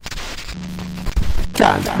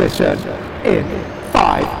Transmission in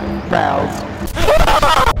 5 rounds.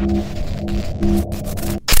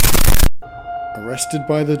 Arrested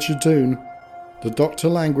by the Jadoon, the Doctor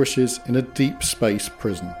languishes in a deep space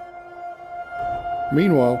prison.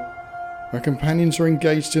 Meanwhile, her companions are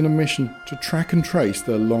engaged in a mission to track and trace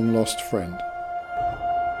their long-lost friend.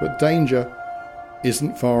 But danger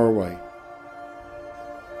isn't far away.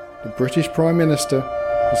 The British Prime Minister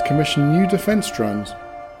has commissioned new defence drones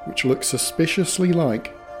which look suspiciously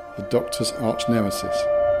like the Doctor's arch-nemesis.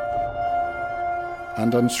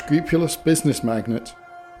 And unscrupulous business magnate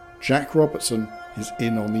Jack Robertson is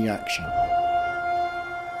in on the action.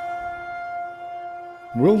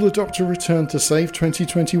 Will the Doctor return to save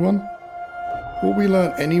 2021? Will we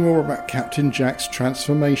learn any more about Captain Jack's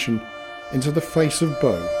transformation into the face of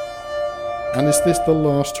Bo? And is this the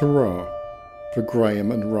last hurrah for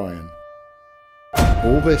Graham and Ryan?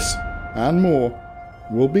 All this and more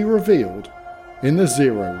will be revealed in the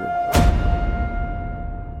Zero Room.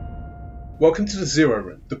 Welcome to the Zero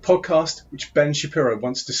Room, the podcast which Ben Shapiro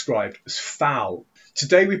once described as foul.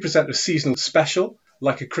 Today we present a seasonal special,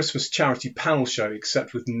 like a Christmas charity panel show,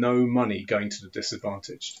 except with no money going to the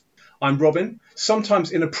disadvantaged. I'm Robin,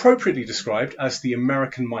 sometimes inappropriately described as the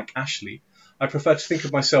American Mike Ashley. I prefer to think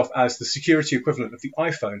of myself as the security equivalent of the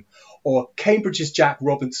iPhone, or Cambridge's Jack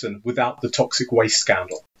Robinson without the toxic waste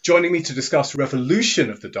scandal. Joining me to discuss Revolution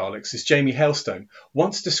of the Daleks is Jamie Hailstone,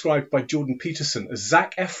 once described by Jordan Peterson as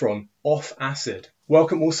Zac Efron off acid.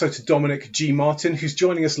 Welcome also to Dominic G. Martin, who's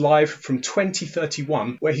joining us live from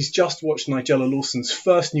 2031, where he's just watched Nigella Lawson's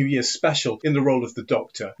first New Year's special in the role of the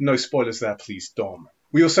Doctor. No spoilers there, please, Dom.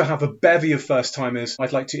 We also have a bevy of first-timers.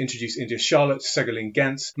 I'd like to introduce India Charlotte, Segolene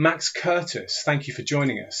Gens, Max Curtis. Thank you for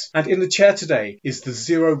joining us. And in the chair today is the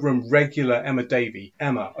Zero Room regular Emma Davey.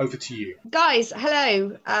 Emma, over to you. Guys,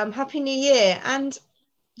 hello. Happy New Year. And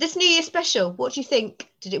this New Year special, what do you think?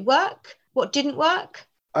 Did it work? What didn't work?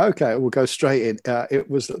 Okay, we'll go straight in. It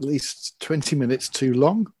was at least 20 minutes too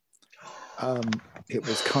long. It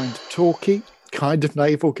was kind of talky, kind of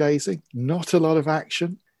navel-gazing, not a lot of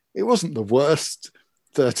action. It wasn't the worst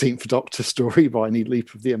 13th Doctor story by any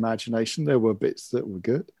leap of the imagination. There were bits that were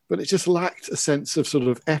good, but it just lacked a sense of sort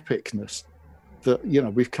of epicness that, you know,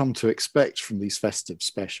 we've come to expect from these festive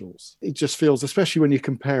specials. It just feels, especially when you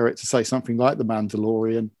compare it to, say, something like The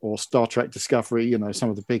Mandalorian or Star Trek Discovery, you know, some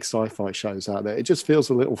of the big sci-fi shows out there, it just feels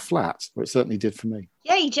a little flat, or it certainly did for me.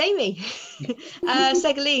 Yay, Jamie.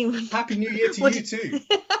 Segolene. Happy New Year to you too.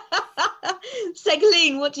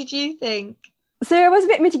 Segolene, what did you think? So I was a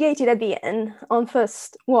bit mitigated at the end on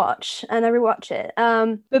first watch, and I rewatched it.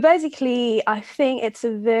 But basically, I think it's a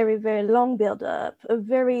very, very long build-up, a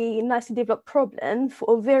very nicely developed problem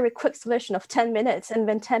for a very quick solution of 10 minutes, and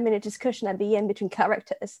then 10-minute discussion at the end between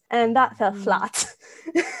characters. And that fell flat.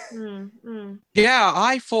 Yeah,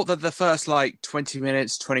 I thought that the first, 20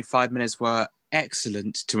 minutes, 25 minutes were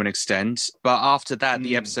excellent to an extent. But after that,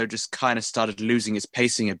 the episode just kind of started losing its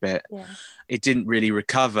pacing a bit. Yeah. It didn't really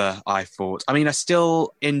recover, I thought. I mean, I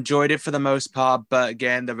still enjoyed it for the most part, but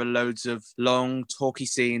again, there were loads of long, talky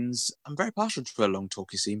scenes. I'm very partial to a long,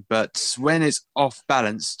 talky scene, but when it's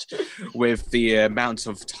off-balanced with the amount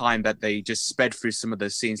of time that they just sped through some of the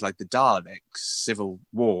scenes like the Daleks, Civil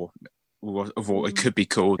War, of what it could be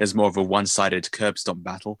called, as more of a one-sided curb stomp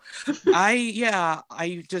battle.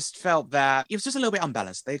 I just felt that it was just a little bit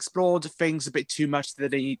unbalanced. They explored things a bit too much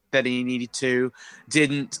that he needed to,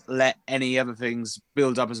 didn't let any other things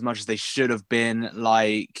build up as much as they should have been.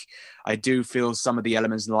 Like, I do feel some of the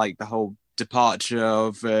elements, like the whole departure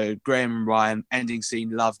of Graham and Ryan ending scene,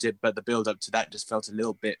 loved it, but the build up to that just felt a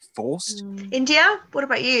little bit forced. India, what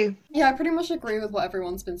about you? Yeah, I pretty much agree with what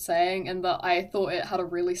everyone's been saying, in that I thought it had a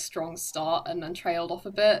really strong start and then trailed off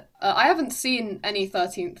a bit. I haven't seen any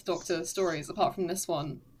 13th Doctor stories apart from this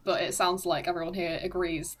one, but it sounds like everyone here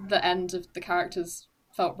agrees the end of the characters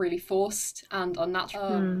felt really forced and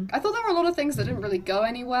unnatural. I thought there were a lot of things that didn't really go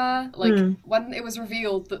anywhere. Like, when it was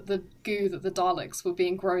revealed that the goo that the Daleks were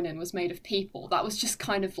being grown in was made of people, that was just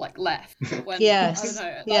kind of, left. When, Yes. I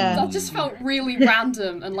don't know. That just felt really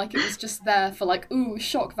random, and, it was just there for, ooh,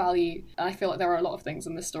 shock value. And I feel like there are a lot of things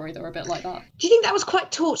in this story that were a bit like that. Do you think that was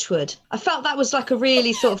quite Torchwood? I felt that was, a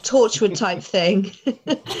really sort of Torchwood type thing.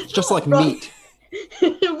 It's just like meat.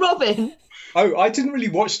 Robin? Oh, I didn't really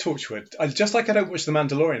watch Torchwood. Just like I don't watch The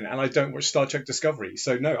Mandalorian and I don't watch Star Trek Discovery.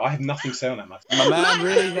 So, no, I have nothing to say on that matter. My man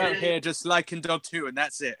really out here just liking Doctor Who, and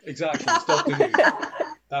that's it. Exactly, it's Doctor Who.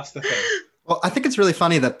 That's the thing. Well, I think it's really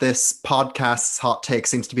funny that this podcast's hot take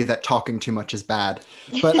seems to be that talking too much is bad.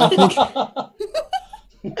 But I think...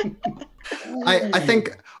 I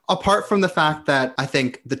think Apart from the fact that I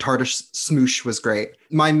think the TARDIS smoosh was great,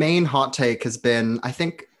 my main hot take has been, I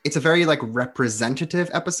think it's a very like representative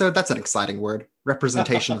episode. That's an exciting word,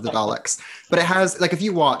 representation of the Daleks. But it has, like, if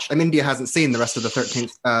you watch, I mean, India hasn't seen the rest of the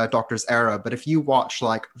 13th Doctor's era, but if you watch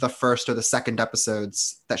like the first or the second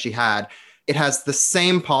episodes that she had, it has the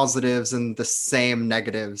same positives and the same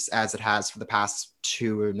negatives as it has for the past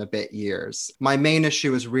 2 and a bit years. My main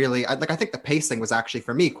issue is really, I think the pacing was actually,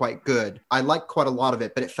 for me, quite good. I liked quite a lot of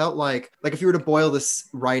it, but it felt like if you were to boil this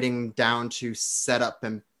writing down to setup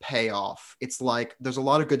and payoff, it's like there's a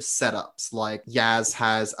lot of good setups. Like Yaz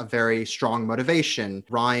has a very strong motivation,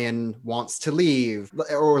 Ryan wants to leave,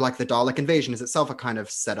 or like the Dalek invasion is itself a kind of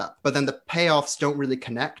setup, but then the payoffs don't really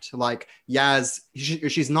connect. Like Yaz,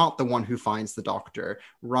 she's not the one who finds the Doctor.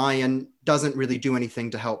 Ryan doesn't really do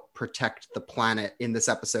anything to help protect the planet in this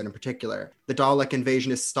episode in particular. The Dalek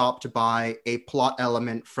invasion is stopped by a plot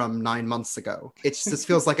element from 9 months ago. It just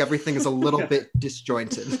feels like everything is a little bit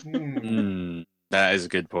disjointed. That is a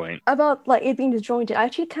good point. About like it being disjointed, I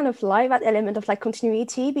actually kind of like that element of like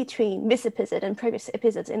continuity between this episode and previous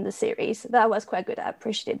episodes in the series. That was quite good. I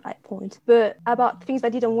appreciated that point. But about things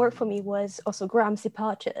that didn't work for me was also Graham's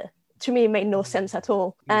departure. To me, it made no sense at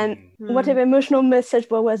all. And whatever emotional message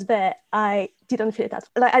was there, I didn't feel that.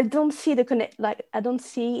 Like, I don't see the connect. Like, I don't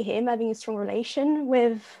see him having a strong relation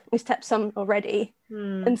with his stepson already.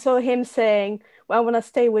 And so him saying, "Well, I want to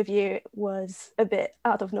stay with you," was a bit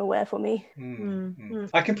out of nowhere for me.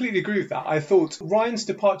 I completely agree with that. I thought Ryan's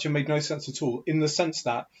departure made no sense at all, in the sense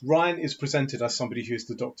that Ryan is presented as somebody who is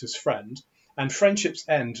the Doctor's friend. And friendships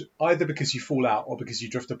end either because you fall out or because you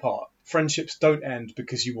drift apart. Friendships don't end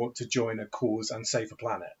because you want to join a cause and save a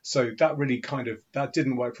planet. So that really that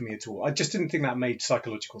didn't work for me at all. I just didn't think that made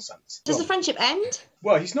psychological sense. Does the friendship end?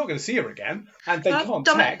 Well, he's not going to see her again, and they can't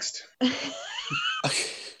text.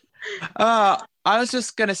 I was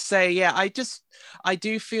just going to say, yeah, I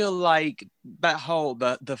do feel like that whole,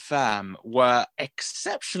 the fam were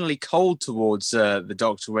exceptionally cold towards the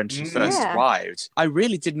Doctor when she first arrived. I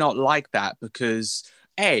really did not like that because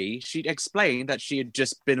A, she'd explained that she had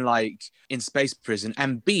just been like in space prison,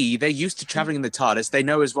 and B, they're used to traveling in the TARDIS. They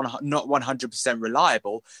know is not 100%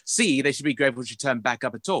 reliable. C, they should be grateful she turned back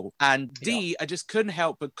up at all. And D, I just couldn't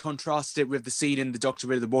help but contrast it with the scene in The Doctor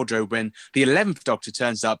Rid of the Wardrobe when the 11th Doctor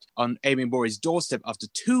turns up on Amy and Rory's doorstep after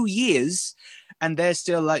 2 years, and they're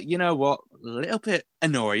still like, you know what, a little bit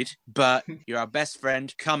annoyed, but you're our best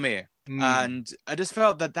friend, come here. And I just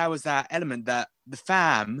felt that was that element that the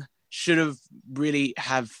fam should have really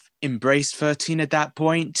have embraced 13 at that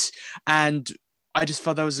point. And I just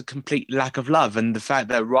felt there was a complete lack of love. And the fact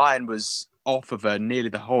that Ryan was off of her nearly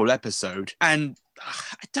the whole episode. And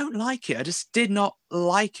I don't like it. I just did not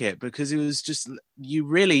like it because it was just,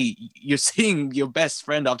 you're seeing your best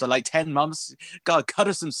friend after like 10 months. God, cut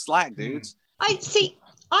her some slack, dude.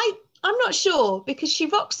 I'm not sure, because she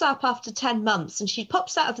rocks up after 10 months and she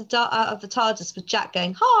pops out of the TARDIS with Jack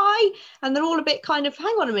going, "Hi," and they're all a bit kind of,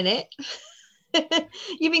 hang on a minute.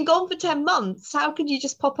 You've been gone for 10 months. How could you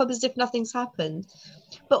just pop up as if nothing's happened?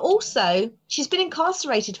 But also, she's been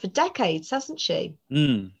incarcerated for decades, hasn't she?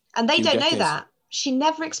 And they don't know that. She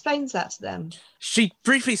never explains that to them. She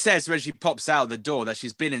briefly says when she pops out the door that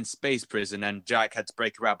she's been in space prison and Jack had to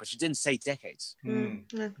break her out, but she didn't say decades. Do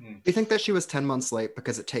you think that she was 10 months late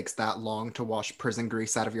because it takes that long to wash prison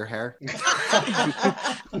grease out of your hair?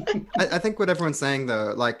 I think what everyone's saying,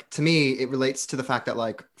 though, like, to me, it relates to the fact that,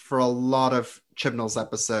 like, for a lot of Chibnall's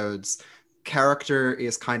episodes, character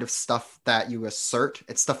is kind of stuff that you assert.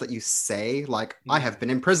 It's stuff that you say, like, I have been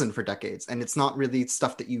in prison for decades, and it's not really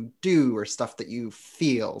stuff that you do or stuff that you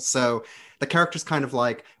feel. So the characters kind of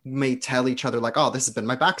like may tell each other like, oh, this has been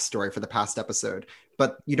my backstory for the past episode,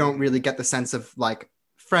 but you don't really get the sense of like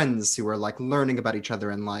friends who are like learning about each other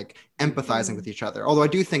and like empathizing with each other. Although I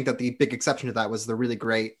do think that the big exception to that was the really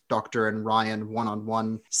great Doctor and Ryan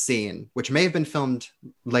one-on-one scene, which may have been filmed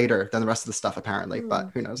later than the rest of the stuff apparently,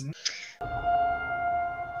 but who knows.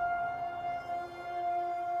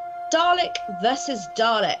 Dalek versus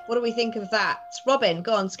Dalek. What do we think of that? Robin,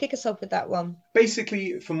 go on, kick us off with that one.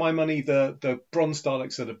 Basically, for my money, the bronze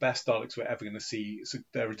Daleks are the best Daleks we're ever going to see. So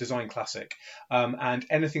they're a design classic. And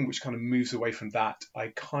anything which kind of moves away from that,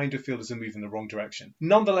 I kind of feel is a move in the wrong direction.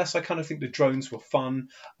 Nonetheless, I kind of think the drones were fun.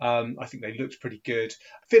 I think they looked pretty good.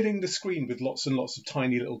 Filling the screen with lots and lots of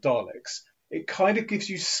tiny little Daleks, it kind of gives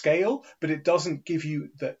you scale, but it doesn't give you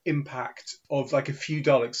the impact of like a few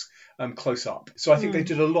Daleks close up. So I think they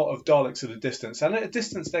did a lot of Daleks at a distance. And at a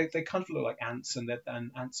distance, they kind of look like ants, and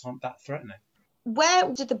ants aren't that threatening. Where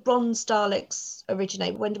did the bronze Daleks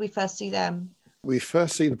originate? When did we first see them? We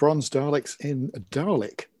first see the bronze Daleks in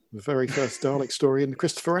Dalek, the very first Dalek story in the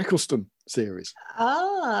Christopher Eccleston series.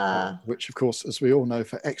 Which, of course, as we all know,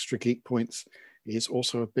 for extra geek points, is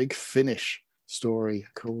also a big Finnish story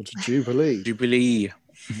called Jubilee. Jubilee.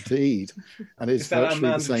 Indeed. And it's Is that a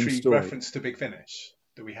virtually the same mandatory story. reference to Big Finish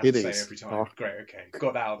that we have It to say is. every time? Great, okay.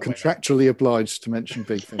 Got that out of the way. Contractually obliged to mention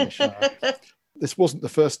Big Finish. This wasn't the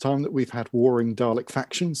first time that we've had warring Dalek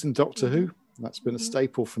factions in Doctor Who. That's been a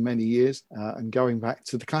staple for many years. And going back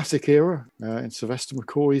to the classic era, in Sylvester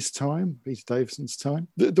McCoy's time, Peter Davison's time.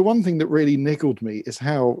 The one thing that really niggled me is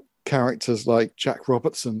how characters like Jack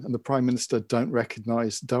Robertson and the Prime Minister don't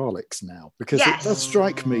recognise Daleks now. Because it does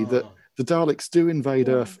strike me that the Daleks do invade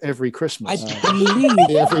Earth every Christmas.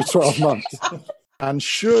 Every 12 months. And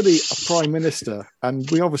surely a Prime Minister, and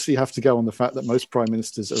we obviously have to go on the fact that most Prime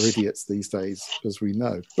Ministers are idiots these days, as we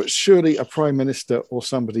know, but surely a Prime Minister or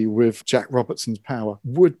somebody with Jack Robertson's power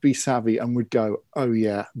would be savvy and would go, oh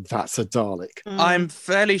yeah, that's a Dalek. I'm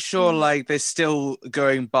fairly sure like they're still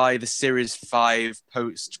going by the Series 5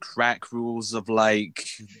 post-crack rules of like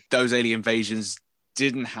those alien invasions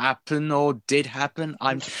didn't happen or did happen.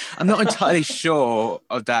 I'm not entirely sure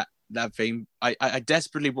of that thing. I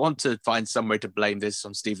desperately want to find some way to blame this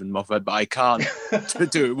on Stephen Moffat, but I can't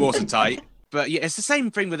do it watertight. But yeah, it's the same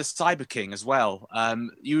thing with the Cyber King as well.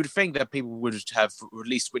 You would think that people would have at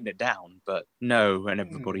least written it down, but no, and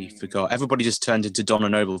everybody forgot. Everybody just turned into Donna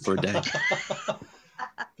Noble for a day.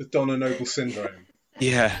 The Donna Noble syndrome.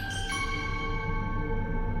 Yeah.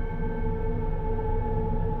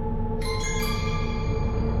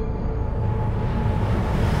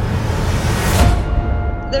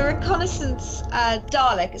 The reconnaissance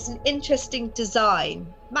Dalek is an interesting design.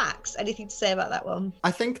 Max, anything to say about that one?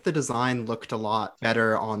 I think the design looked a lot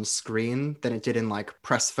better on screen than it did in like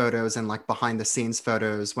press photos and like behind the scenes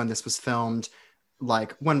photos when this was filmed.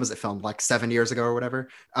 Like, when was it filmed? Like 7 years ago or whatever.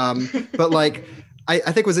 But like, I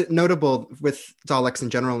think was it notable with Daleks in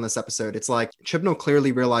general in this episode? It's like Chibnall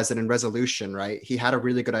clearly realized that in Resolution, right? He had a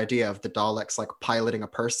really good idea of the Daleks like piloting a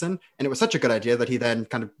person. And it was such a good idea that he then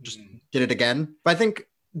kind of just did it again. But I think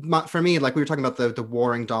for me, like we were talking about the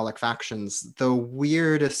warring Dalek factions, the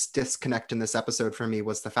weirdest disconnect in this episode for me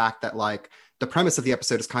was the fact that like the premise of the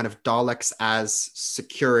episode is kind of Daleks as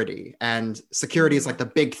security, and security is like the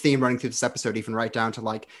big theme running through this episode, even right down to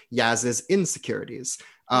like Yaz's insecurities.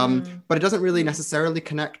 But it doesn't really necessarily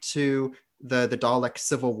connect to the Dalek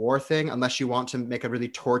Civil War thing, unless you want to make a really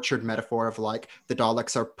tortured metaphor of like the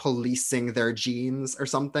Daleks are policing their genes or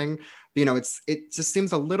something. But, you know, it just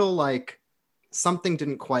seems a little like something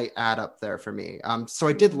didn't quite add up there for me. So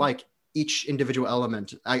I did like each individual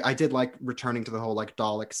element. I did like returning to the whole like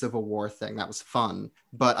Dalek Civil War thing. That was fun.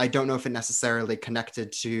 But I don't know if it necessarily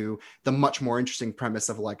connected to the much more interesting premise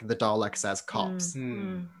of like the Daleks as cops.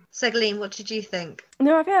 Segaline, what did you think?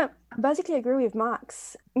 No, I basically agree with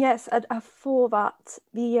Max. Yes, I thought that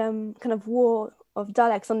the kind of war of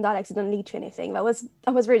Daleks on Daleks didn't lead to anything. I was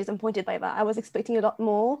very disappointed by that. I was expecting a lot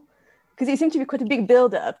more, because it seemed to be quite a big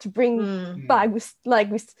build-up to bring back with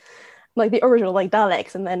the original like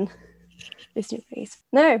Daleks, and then this new phase.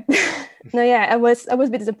 No, yeah, I was a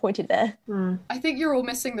bit disappointed there. I think you're all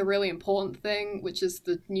missing the really important thing, which is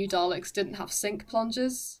the new Daleks didn't have sink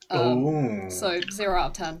plungers. So 0 out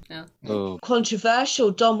of 10. Yeah. Oh.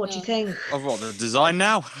 Controversial, Dom. What do you think Of what, the design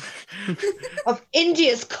now? of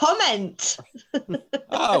India's comment?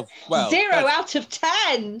 Oh, well. 0 out of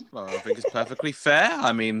 10. Well, I think it's perfectly fair.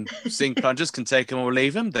 I mean, sink plungers can take them or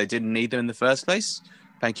leave them. They didn't need them in the first place.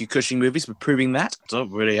 Thank you, Cushing Movies, for proving that.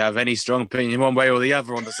 Don't really have any strong opinion one way or the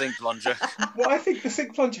other on the sink plunger. Well, I think the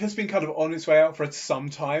sink plunger has been kind of on its way out for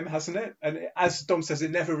some time, hasn't it? And as Dom says,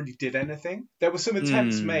 it never really did anything. There were some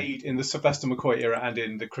attempts made in the Sylvester McCoy era and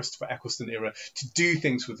in the Christopher Eccleston era to do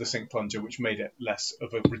things with the sink plunger, which made it less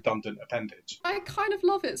of a redundant appendage. I kind of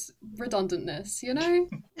love its redundantness, you know?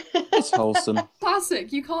 It's wholesome.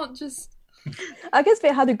 Classic. You can't just... I guess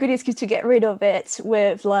they had a good excuse to get rid of it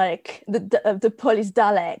with like the police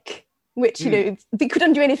Dalek, which, you know, they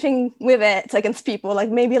couldn't do anything with it against people, like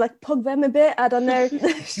maybe like poke them a bit. I don't know.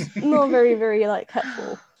 Not very, very like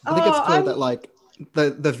helpful. I think it's clear that like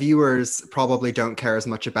the viewers probably don't care as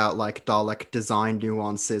much about like Dalek design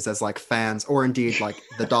nuances as like fans, or indeed like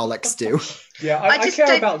the Daleks do. Yeah, I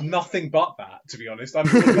care about nothing but that, to be honest. I'm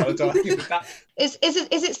really about a Dalek. Is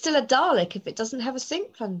it still a Dalek if it doesn't have a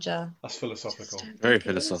sink plunger? That's philosophical. Very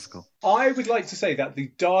philosophical. I would like to say that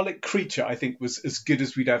the Dalek creature, I think, was as good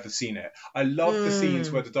as we'd ever seen it. I love the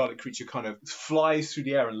scenes where the Dalek creature kind of flies through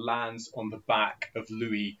the air and lands on the back of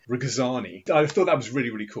Louis Regazzani. I thought that was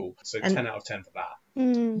really, really cool. So 10 out of 10 for that.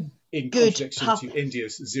 in good contradiction pup. to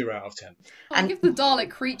India's 0 out of 10. I give the Dalek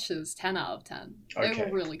creatures 10 out of 10. They Okay.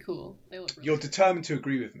 were really cool. They look really You're determined to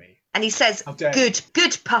agree with me. And he says, How dare you.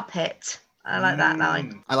 good puppet. I like that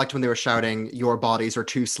line. I liked when they were shouting, "Your bodies are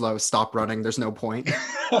too slow. Stop running. There's no point."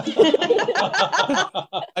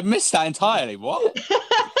 I missed that entirely. What?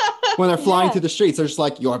 When they're flying Yeah. through the streets, they're just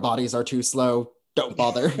like, "Your bodies are too slow. Don't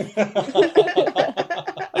bother." To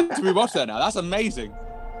rewatch that now. That's amazing.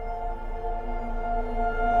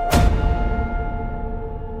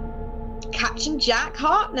 Captain Jack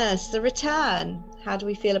Harkness, the return. How do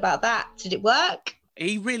we feel about that? Did it work?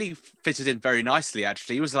 He really fitted in very nicely,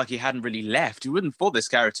 actually. He was like he hadn't really left. You wouldn't have thought this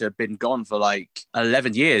character had been gone for like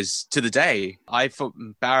 11 years to the day. I thought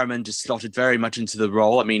Barrowman just slotted very much into the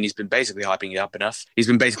role. I mean, he's been basically hyping it up enough. He's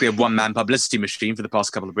been basically a one-man publicity machine for the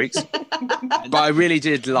past couple of weeks. But I really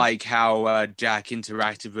did like how Jack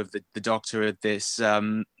interacted with the Doctor at this.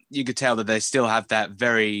 You could tell that they still have that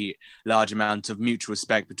very large amount of mutual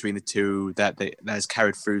respect between the two that has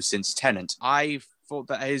carried through since Tennant. I thought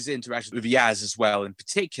that his interaction with Yaz as well in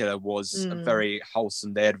particular was very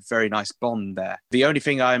wholesome. They had a very nice bond there. The only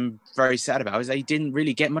thing I'm very sad about is they didn't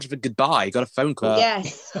really get much of a goodbye. He got a phone call.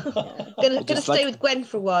 Yes. Gonna stay with Gwen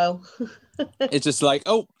for a while. It's just like,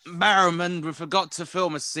 oh, Barrowman, we forgot to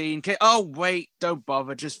film a scene. Oh, wait, don't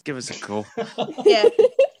bother. Just give us a call. Yeah.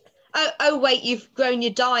 Oh, wait, you've grown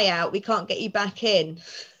your dye out. We can't get you back in.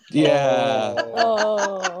 Yeah.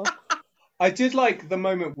 Oh. I did like the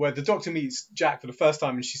moment where the Doctor meets Jack for the first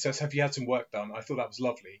time and she says, "Have you had some work done?" I thought that was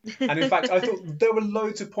lovely. And in fact, I thought there were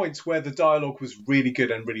loads of points where the dialogue was really good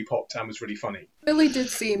and really popped and was really funny. really did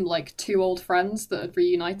seem like two old friends that had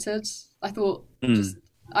reunited. I thought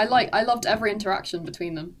I loved every interaction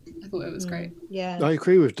between them. I thought it was great. Yeah. I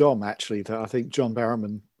agree with Dom, actually, that I think John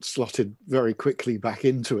Barrowman slotted very quickly back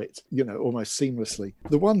into it, almost seamlessly.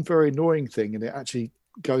 The one very annoying thing, and it actually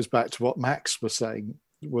goes back to what Max was saying,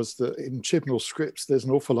 was that in Chibnall scripts, there's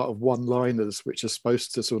an awful lot of one-liners which are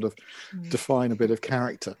supposed to sort of define a bit of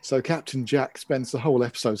character. So Captain Jack spends the whole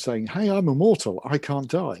episode saying, "Hey, I'm immortal. I can't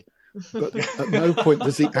die." But at no point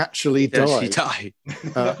does he actually die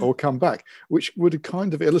or come back, which would have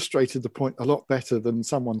kind of illustrated the point a lot better than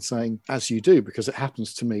someone saying, "As you do," because it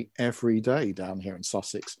happens to me every day down here in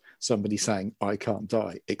Sussex, somebody saying, "I can't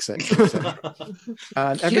die," etc. etc.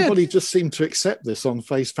 And everybody just seemed to accept this on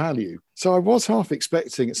face value. So I was half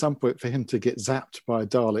expecting at some point for him to get zapped by a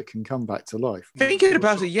Dalek and come back to life. Thinking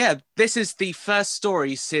about it, this is the first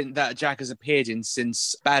story that Jack has appeared in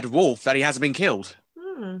since Bad Wolf that he hasn't been killed.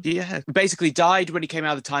 Yeah, basically died when he came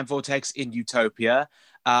out of the time vortex in Utopia.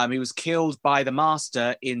 He was killed by the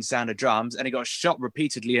Master in Sound of Drums, and he got shot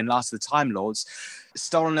repeatedly in Last of the Time Lords.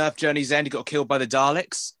 Stolen Earth Journey's End, he got killed by the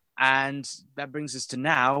Daleks, and that brings us to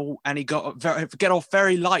now, and he got get off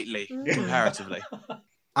very lightly, comparatively.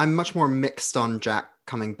 I'm much more mixed on Jack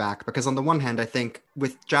coming back because on the one hand, I think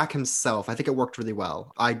with Jack himself, I think it worked really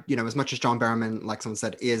well. As much as John Barrowman, like someone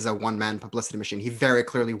said, is a one-man publicity machine, he very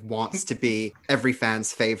clearly wants to be every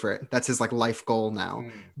fan's favorite. That's his life goal now.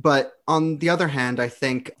 But on the other hand, I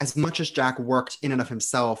think as much as Jack worked in and of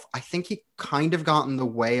himself, I think he kind of got in the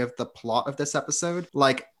way of the plot of this episode.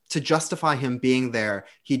 To justify him being there,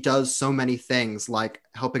 he does so many things like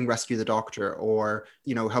helping rescue the Doctor or,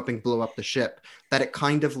 helping blow up the ship that it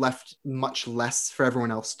kind of left much less for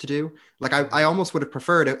everyone else to do. I almost would have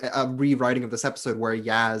preferred a rewriting of this episode where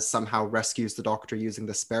Yaz somehow rescues the Doctor using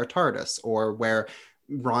the spare TARDIS, or where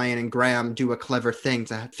Ryan and Graham do a clever thing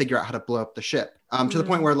to figure out how to blow up the ship. To the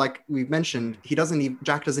point where, like we mentioned,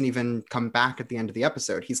 Jack doesn't even come back at the end of the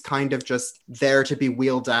episode. He's kind of just there to be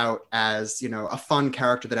wheeled out as, a fun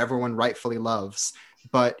character that everyone rightfully loves,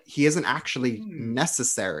 but he isn't actually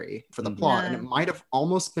necessary for the plot. And it might have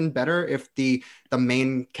almost been better if the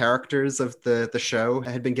main characters of the show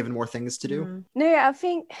had been given more things to do. No,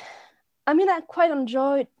 I quite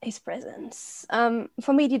enjoyed his presence.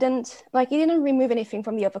 For me, he didn't remove anything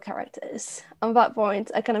from the other characters. On that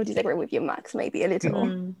point, I kind of disagree with you, Max, maybe a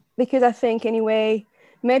little. Because I think, anyway,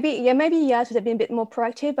 maybe Yaz would have been a bit more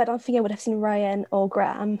proactive, but I don't think I would have seen Ryan or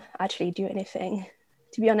Graham actually do anything,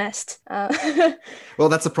 to be honest. Well,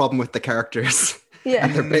 that's a problem with the characters. Yeah.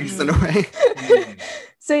 And their base in a way.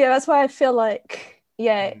 So, that's why I feel like,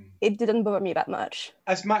 it didn't bother me that much.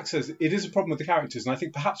 As Max says, it is a problem with the characters, and I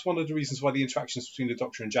think perhaps one of the reasons why the interactions between the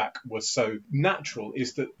Doctor and Jack was so natural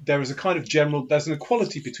is that there is a kind of there's an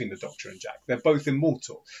equality between the Doctor and Jack. They're both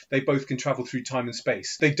immortal. They both can travel through time and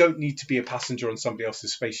space. They don't need to be a passenger on somebody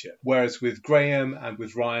else's spaceship. Whereas with Graham and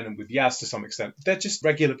with Ryan and with Yaz to some extent, they're just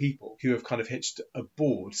regular people who have kind of hitched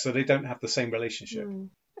aboard, so they don't have the same relationship.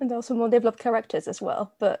 And also more developed characters as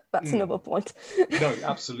well, but that's another point. No,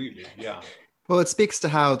 absolutely, yeah. Well, it speaks to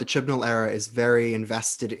how the Chibnall era is very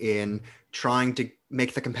invested in trying to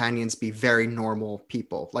make the companions be very normal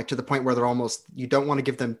people, like to the point where they're almost, you don't want to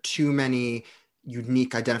give them too many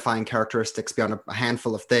unique identifying characteristics beyond a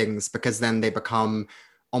handful of things, because then they become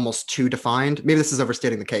almost too defined. Maybe this is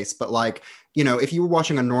overstating the case, but like, you know, if you were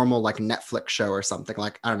watching a normal like Netflix show or something,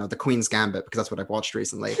 like, I don't know, The Queen's Gambit, because that's what I've watched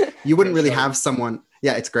recently, you wouldn't really have someone,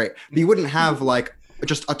 yeah, it's great, but you wouldn't have like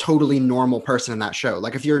just a totally normal person in that show.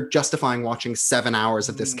 Like if you're justifying watching 7 hours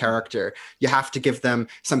of this character, you have to give them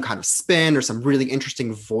some kind of spin or some really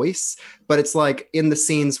interesting voice. But it's like in the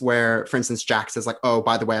scenes where, for instance, Jack says like, oh,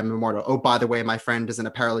 by the way, I'm immortal. Oh, by the way, my friend is in a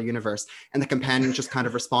parallel universe. And the companions just kind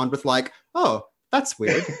of respond with like, oh, that's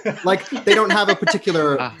weird. Like they don't have a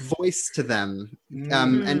particular voice to them.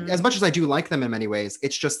 And as much as I do like them in many ways,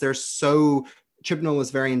 it's just Chibnall is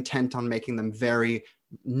very intent on making them very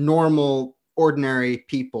normal, ordinary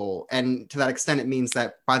people. And to that extent, it means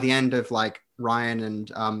that by the end of like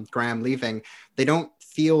Ryan and Graham leaving, they don't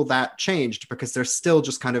feel that changed because they're still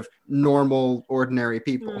just kind of normal, ordinary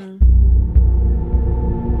people.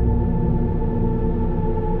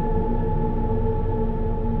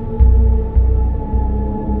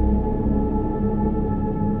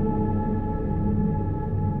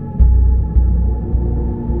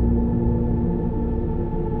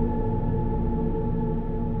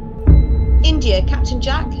 India, Captain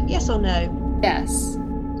Jack, yes or no? Yes.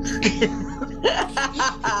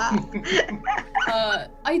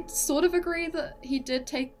 I sort of agree that he did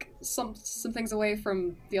take some things away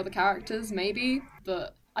from the other characters, maybe,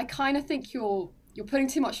 but I kind of think you're putting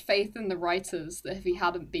too much faith in the writers that if he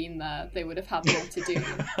hadn't been there, they would have had more to do,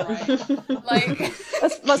 right? Like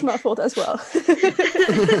that's my fault as well.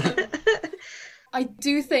 I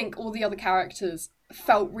do think all the other characters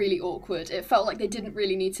felt really awkward. It felt like they didn't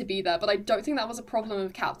really need to be there, but I don't think that was a problem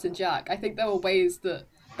of Captain Jack. I think there were ways that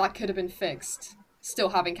could have been fixed, still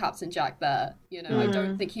having Captain Jack there. You know, I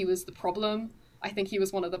don't think he was the problem. I think he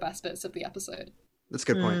was one of the best bits of the episode. That's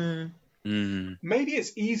a good point. Maybe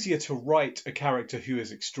it's easier to write a character who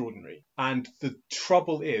is extraordinary. And the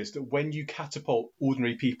trouble is that when you catapult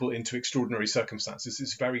ordinary people into extraordinary circumstances,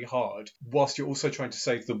 it's very hard, whilst you're also trying to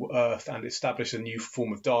save the Earth and establish a new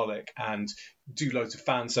form of Dalek and do loads of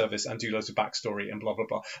fan service and do loads of backstory and blah, blah,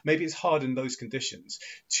 blah. Maybe it's hard in those conditions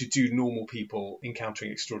to do normal people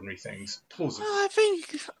encountering extraordinary things plausibly.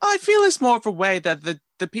 I feel it's more of a way that the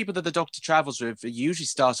people that the Doctor travels with usually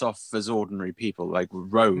start off as ordinary people, like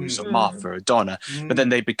Rose or Martha or Donna, but then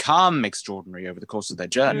they become extraordinary over the course of their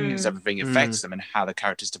journey as everything affects them and how the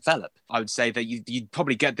characters develop. I would say that you'd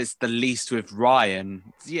probably get this the least with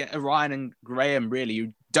Ryan. Yeah, Ryan and Graham, really,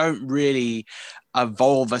 you don't really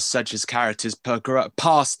evolve as such as characters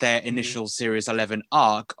past their initial Series 11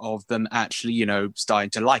 arc of them actually, you know,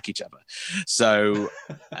 starting to like each other. So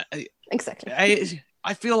exactly.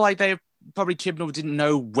 I feel like Chibnall didn't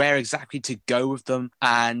know where exactly to go with them,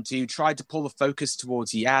 and he tried to pull the focus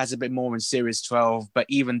towards Yaz a bit more in Series 12, but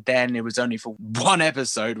even then it was only for one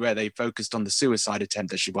episode where they focused on the suicide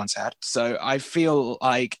attempt that she once had. So I feel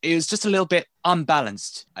like it was just a little bit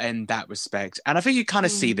unbalanced in that respect. And I think you kind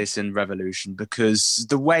of see this in Revolution, because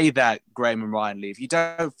the way that Graham and Ryan leave, you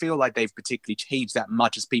don't feel like they've particularly changed that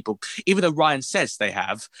much as people, even though Ryan says they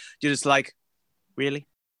have. You're just like, really?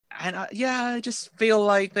 And I just feel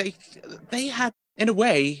like they had, in a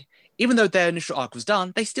way, even though their initial arc was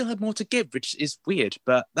done, they still had more to give, which is weird,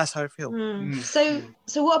 but that's how I feel. So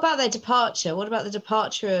what about their departure? What about the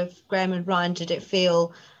departure of Graham and Ryan? Did it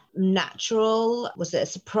feel natural? Was it a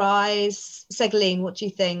surprise? Segaline, what do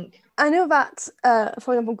you think? I know that,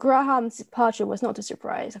 for example, Graham's departure was not a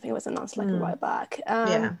surprise. I think it was announced like right back.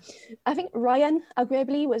 I think Ryan,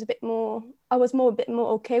 agreeably, was a bit more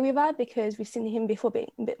okay with that, because we've seen him before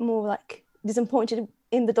being a bit more like disappointed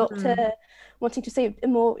in the Doctor, wanting to stay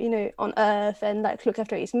more, you know, on Earth and like look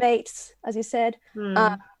after his mates, as you said.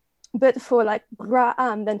 But for like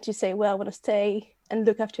Graham then to say, well, I want to stay and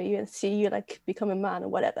look after you and see you like become a man or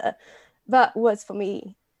whatever, that was for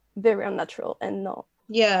me very unnatural and not.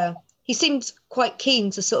 Yeah. He seemed quite keen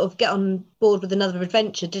to sort of get on board with another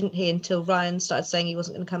adventure, didn't he? Until Ryan started saying he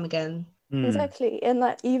wasn't going to come again. Exactly. And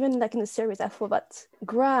like even like in the series, I thought that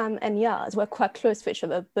Graham and Yaz were quite close to each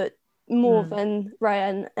other, but more than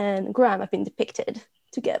Ryan and Graham have been depicted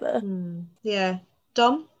together. Yeah.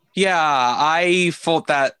 Dom? Yeah, I thought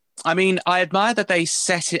that. I mean, I admire that they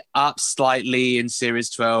set it up slightly in Series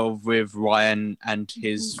 12 with Ryan and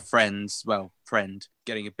his friend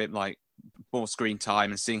getting a bit like more screen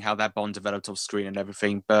time and seeing how that bond developed off screen and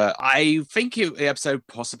everything. But I think the episode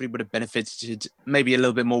possibly would have benefited maybe a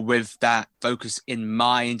little bit more with that focus in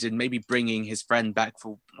mind, and maybe bringing his friend back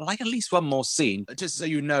for like at least one more scene, just so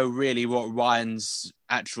you know really what Ryan's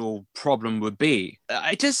actual problem would be.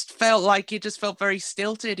 I just felt like it just felt very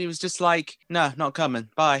stilted. It was just like, no, not coming,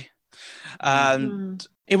 bye. And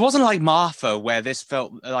it wasn't like Martha, where this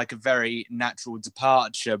felt like a very natural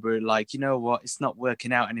departure, but like, you know what, it's not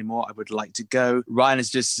working out anymore, I would like to go. Ryan is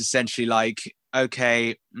just essentially like,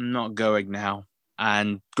 okay, I'm not going now.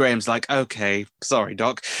 And Graham's like, okay, sorry,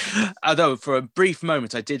 Doc. Although for a brief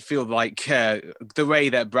moment, I did feel like the way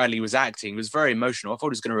that Bradley was acting was very emotional. I thought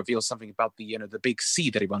he was going to reveal something about the, the big C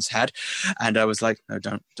that he once had. And I was like, no,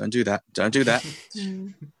 don't do that. Don't do that.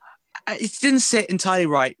 It didn't sit entirely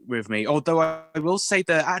right with me, although I will say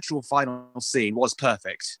the actual final scene was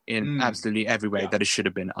perfect in absolutely every way that it should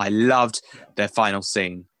have been. I loved their final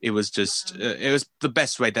scene. It was just, it was the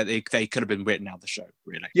best way that they could have been written out the show,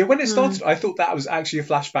 really. Yeah, when it started, I thought that was actually a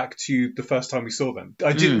flashback to the first time we saw them.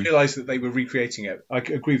 I didn't realise that they were recreating it. I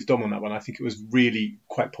agree with Dom on that one. I think it was really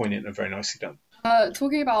quite poignant and very nicely done.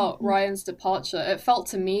 Talking about Ryan's departure, it felt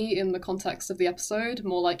to me, in the context of the episode,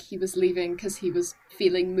 more like he was leaving because he was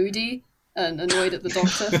feeling moody and annoyed at the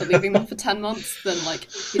Doctor for leaving them for 10 months than like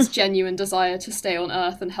his genuine desire to stay on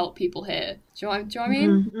Earth and help people here. Do you know what I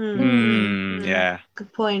mean? Yeah.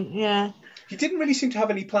 Good point, yeah. He didn't really seem to have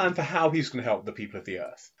any plan for how he was going to help the people of the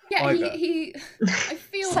Earth. Yeah, either. he I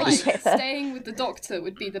feel like staying with the Doctor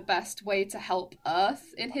would be the best way to help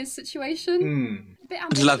Earth in his situation. A bit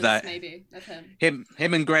ambitious, love that. Maybe, of him.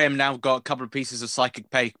 Him and Graham now got a couple of pieces of psychic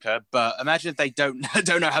paper, but imagine if they don't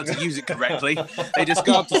know how to use it correctly. They just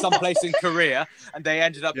go up to some place in Korea and they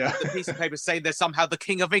ended up with the piece of paper saying they're somehow the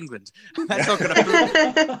King of England. That's not going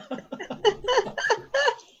to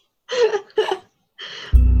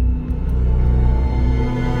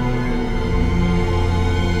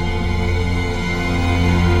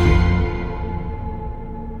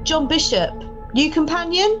John Bishop, new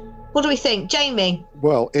companion? What do we think? Jamie?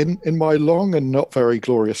 Well, in my long and not very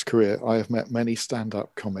glorious career, I have met many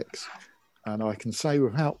stand-up comics. And I can say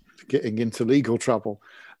without getting into legal trouble,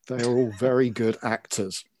 they are all very good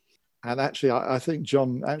actors. And actually, I think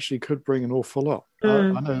John actually could bring an awful lot. I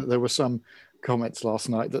know there were some comments last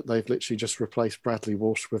night that they've literally just replaced Bradley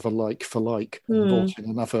Walsh with a like for like and brought in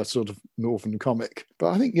another sort of northern comic.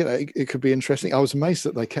 But I think, it could be interesting. I was amazed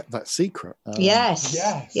that they kept that secret. Yes.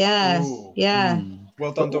 Well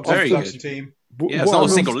done, Dr. Very Production good. team. Yeah, it's not a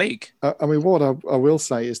single leak. I mean, what I will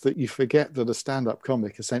say is that you forget that a stand-up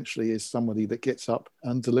comic essentially is somebody that gets up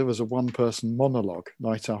and delivers a one-person monologue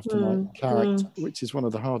night after night character, which is one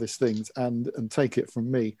of the hardest things. And take it from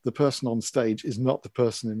me, the person on stage is not the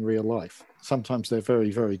person in real life. Sometimes they're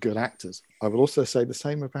very, very good actors. I will also say the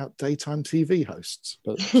same about daytime TV hosts.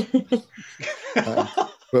 But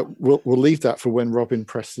we'll leave that for when Robin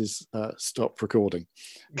presses stop recording.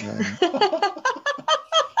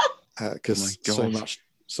 Because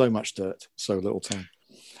so much dirt, so little time.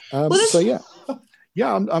 I'm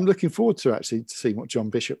looking forward to actually seeing what John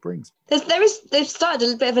Bishop brings. They've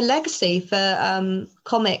started a bit of a legacy for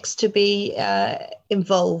comics to be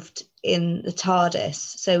involved in the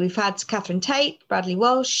TARDIS. So we've had Catherine Tate, Bradley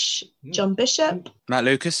Walsh, John Bishop, Matt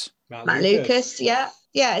Lucas. Matt Lucas, yeah.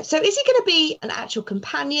 So is he going to be an actual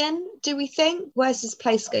companion, do we think? Where's his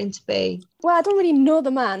place going to be? Well, I don't really know the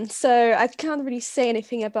man, so I can't really say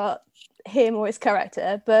anything about him or his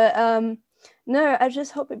character. But no, I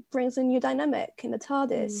just hope it brings a new dynamic in the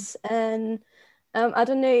TARDIS. And I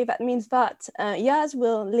don't know if that means that Yaz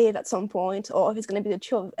will leave at some point or if it's going to be the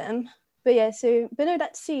two of them. But yeah, but no,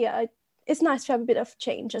 let's see. It's nice to have a bit of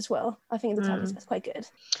change as well. I think the TARDIS is quite good.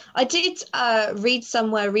 I did read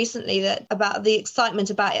somewhere recently about the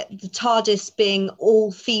excitement about the TARDIS being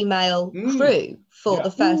all-female crew for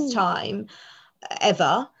the first time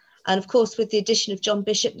ever. And of course, with the addition of John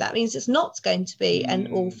Bishop, that means it's not going to be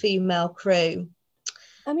an all-female crew.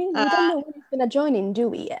 I mean, we don't know when he's going to join in, do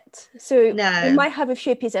we, yet? So we might have a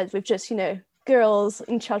few episodes with just, girls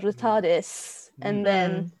in charge of the TARDIS, and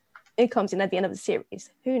then it comes in at the end of the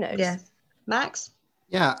series. Who knows? Yeah. Max?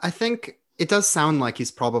 Yeah, I think it does sound like he's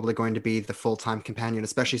probably going to be the full-time companion,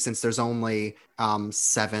 especially since there's only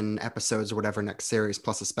 7 episodes or whatever next series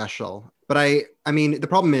plus a special. But I mean, the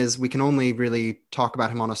problem is we can only really talk about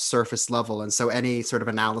him on a surface level. And so any sort of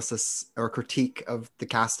analysis or critique of the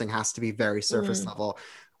casting has to be very surface level.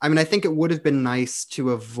 I mean, I think it would have been nice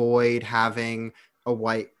to avoid having a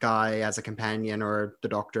white guy as a companion or the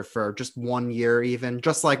Doctor for just 1 year even,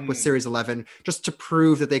 just like with series 11, just to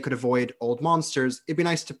prove that they could avoid old monsters. It'd be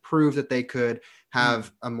nice to prove that they could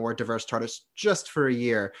have a more diverse TARDIS just for a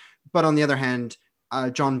year. But on the other hand,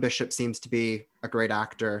 John Bishop seems to be a great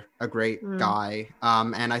actor, a great guy.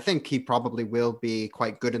 And I think he probably will be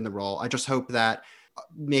quite good in the role. I just hope that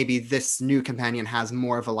maybe this new companion has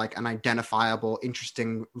more of a like an identifiable,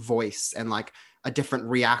 interesting voice and like a different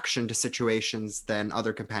reaction to situations than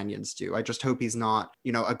other companions do. I just hope he's not,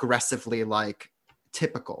 aggressively like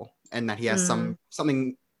typical, and that he has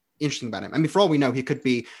something interesting about him. I mean, for all we know, he could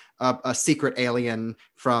be a secret alien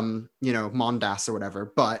from, Mondas or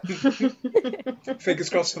whatever, but fingers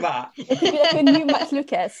crossed for that. Like a new Matt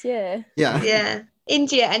Lucas, yeah. Yeah.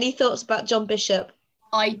 India, any thoughts about John Bishop?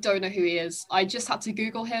 I don't know who he is. I just had to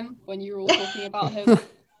Google him when you were all talking about him. And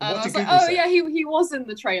I was like, Google say? yeah, he was in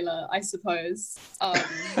the trailer, I suppose. I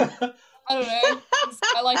don't know.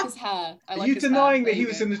 I like his hair. Are you denying that he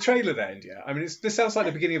was in the trailer there, India? I mean, this sounds like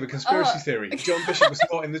the beginning of a conspiracy theory. John Bishop was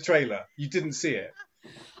not in the trailer. You didn't see it.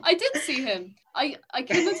 I did see him. I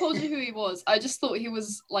couldn't have told you who he was. I just thought he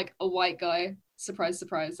was like a white guy. Surprise,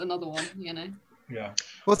 surprise. Another one, Yeah.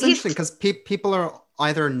 Well, it's interesting because people are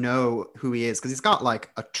either know who he is because he's got like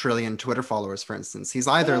 1 trillion Twitter followers, for instance. He's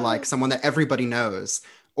either like someone that everybody knows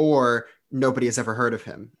or nobody has ever heard of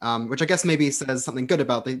him, which I guess maybe says something good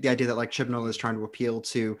about the idea that like Chibnall is trying to appeal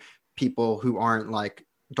to people who aren't like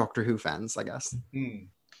Doctor Who fans, I guess.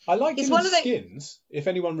 I liked him in Skins, if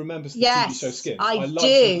anyone remembers the TV show Skins. I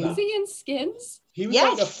do. Is he in Skins? He was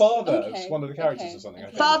like the father of one of the characters or something.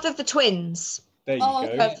 Father of the twins. There you go.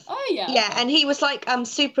 Okay. Oh, yeah. Yeah, and he was like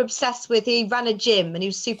super obsessed with, he ran a gym and he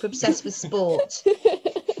was super obsessed with sport.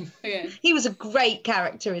 Okay. He was a great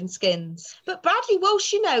character in Skins. But Bradley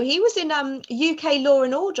Walsh, he was in UK Law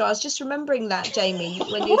and Order. I was just remembering that, Jamie,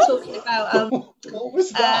 when you were talking about... what was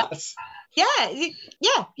that?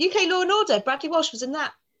 Yeah, UK Law and Order. Bradley Walsh was in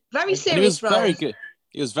that. Very serious role. Very good.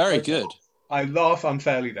 He was very good. I laugh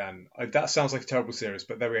unfairly then. That sounds like a terrible series,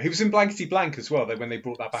 but there we go. He was in Blankety Blank as well, when they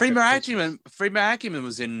brought that back. Freema Agyeman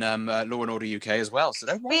was in Law and Order UK as well, so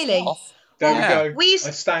don't write it off. There we go.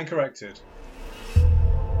 I stand corrected.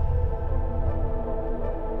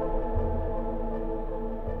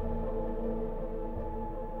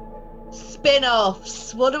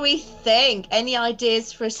 Spin-offs. What do we think? Any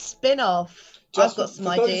ideas for a spin-off? I've got some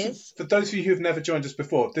ideas. For those of you who have never joined us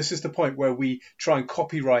before, this is the point where we try and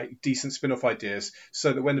copyright decent spin-off ideas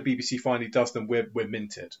so that when the BBC finally does them, we're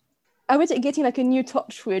minted. I was getting like a new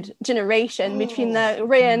Torchwood generation between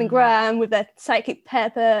Ray and Graham with that psychic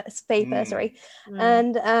paper,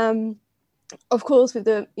 and of course with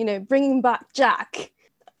the bringing back Jack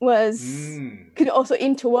could also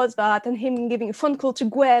in towards that, and him giving a phone call to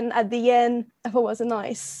Gwen at the end. I thought was a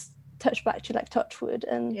nice touch back to like Torchwood.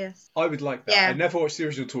 And yes, I would like that. I never watched the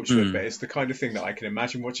original Torchwood, but it's the kind of thing that I can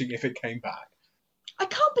imagine watching if it came back. I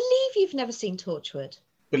can't believe you've never seen Torchwood.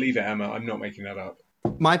 Believe it, Emma, I'm not making that up.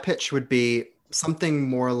 My pitch would be something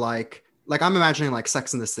more like I'm imagining like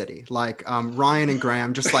Sex in the City, like Ryan and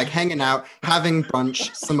Graham just like hanging out, having brunch,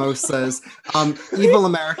 samosas. Evil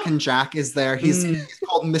American Jack is there. He's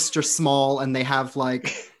called Mr. Small, and they have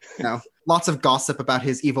like lots of gossip about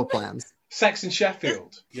his evil plans. Sex in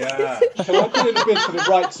Sheffield. Yeah. Can I put in a bid for the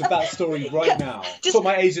rights of that story right now? Put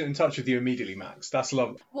my agent in touch with you immediately, Max. That's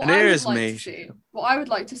lovely. What I would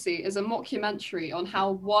like to see is a mockumentary on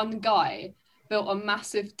how one guy built a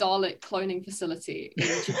massive Dalek cloning facility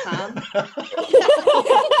in Japan.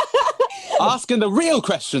 Asking the real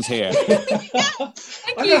questions here.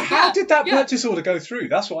 How did that purchase order go through?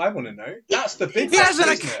 That's what I want to know. That's the big question. He has an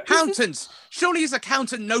accountant. Surely his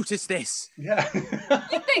accountant noticed this. Yeah.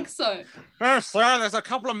 You think so? Sir, there's a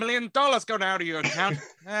couple of $1 million going out of your account.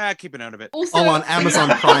 Keep it out of it. Also, on Amazon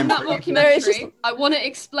Prime. That documentary, I want it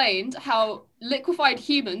explained how liquefied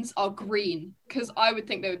humans are green, because I would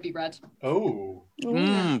think they would be red. Oh.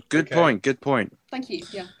 Good point. Good point. Thank you.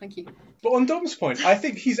 Yeah, thank you. But on Dom's point, I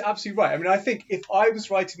think he's absolutely right. I mean, I think if I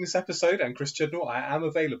was writing this episode, and Chris Chibnall, I am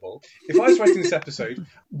available, if I was writing this episode,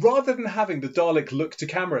 rather than having the Dalek look to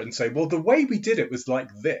camera and say, well, the way we did it was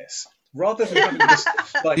like this, rather than having this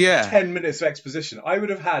 10 minutes of exposition, I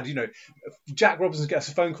would have had, Jack Robinson gets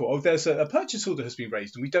a phone call. Oh, there's a purchase order has been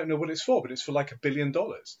raised and we don't know what it's for, but it's for like $1 billion.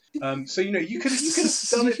 So, you could have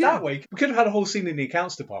done it that way. We could have had a whole scene in the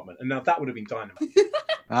accounts department, and now that would have been dynamite.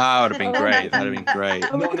 That would have been great. That would have been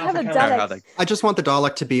great. I just want the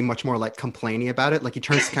Dalek to be much more like complaining about it. Like he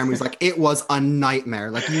turns to the camera, he's like, it was a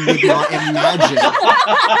nightmare. Like you would not imagine.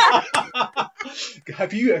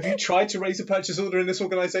 Have you tried to raise a purchase order in this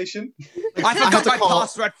organisation? I forgot my call-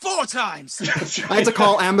 password 4 times. I had to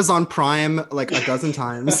call Amazon Prime like a dozen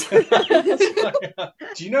times. Do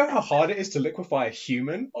you know how hard it is to liquefy a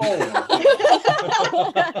human?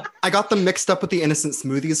 Oh. I got them mixed up with the innocent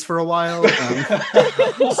smoothies for a while.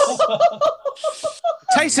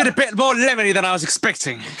 Tasted a bit more lemony than I was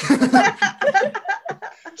expecting.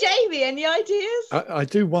 Jamie, any ideas? I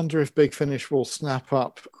do wonder if Big Finish will snap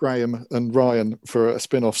up Graham and Ryan for a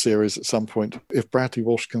spin-off series at some point. If Bradley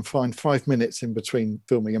Walsh can find 5 minutes in between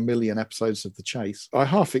filming 1 million episodes of The Chase. I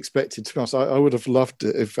half expected, to be honest, I would have loved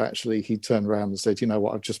it if actually he turned around and said, you know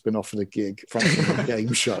what, I've just been offered a gig from a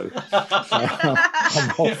game show. I'm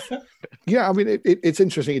off. Yeah, I mean, it's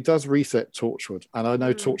interesting. It does reset Torchwood. And I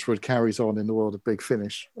know Torchwood carries on in the world of Big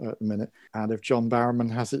Finish at the minute. And if John Barrowman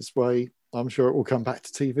has its way, I'm sure it will come back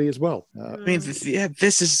to TV as well. I mean,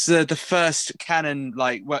 this is the first canon,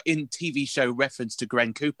 in TV show reference to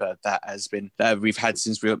Gwen Cooper that we've had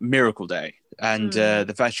since Miracle Day. And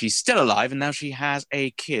the fact she's still alive and now she has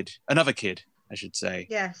another kid, I should say.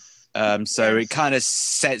 Yes. It kind of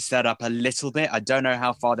sets that up a little bit. I don't know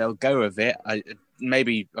how far they'll go with it. I'm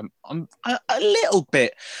a little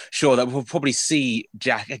bit sure that we'll probably see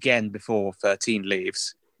Jack again before 13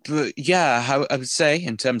 leaves. But yeah, I would say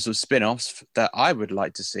in terms of spin-offs that I would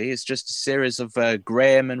like to see is just a series of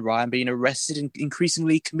Graham and Ryan being arrested in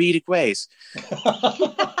increasingly comedic ways.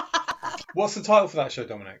 What's the title for that show,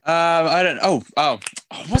 Dominic? I don't know.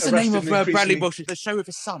 What's the name of Bradley Increasingly- Walsh? The show with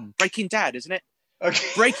his son, Breaking Dad, isn't it? Okay.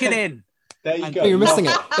 Breaking In. There you go. You're missing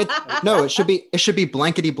it. It should be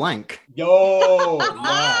blankety blank. Yo,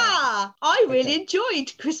 yeah. I really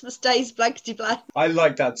enjoyed Christmas Day's Blankety Blank. I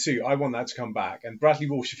like that too. I want that to come back. And Bradley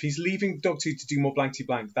Walsh, if he's leaving Doctor Who to do more blankety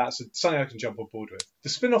blank, that's something I can jump on board with. The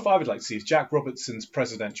spin-off I would like to see is Jack Robertson's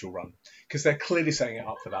presidential run, because they're clearly setting it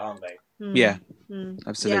up for that, aren't they? Yeah,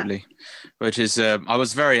 absolutely. Yeah. Which is, I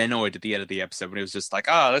was very annoyed at the end of the episode when he was just like,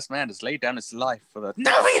 this man has laid down his life for the...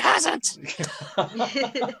 No, he hasn't!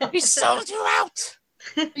 He sold you out!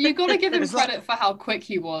 You got to give him credit for how quick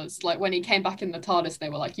he was. Like, when he came back in the TARDIS, they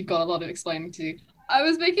were like, you've got a lot of explaining to do. I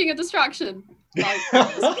was making a distraction. Like,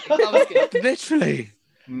 that was good. Literally.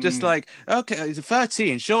 Just like, okay, it's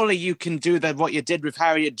 13. Surely you can do what you did with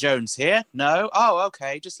Harriet Jones here. No? Oh,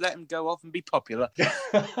 okay. Just let him go off and be popular.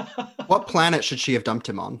 What planet should she have dumped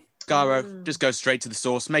him on? Skaro, just go straight to the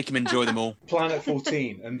source. Make him enjoy them all. Planet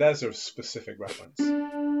 14. And there's a specific reference.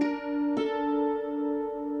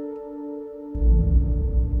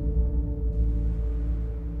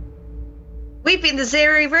 We've been the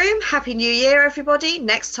Zero Room. Happy New Year, everybody.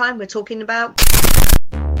 Next time we're talking about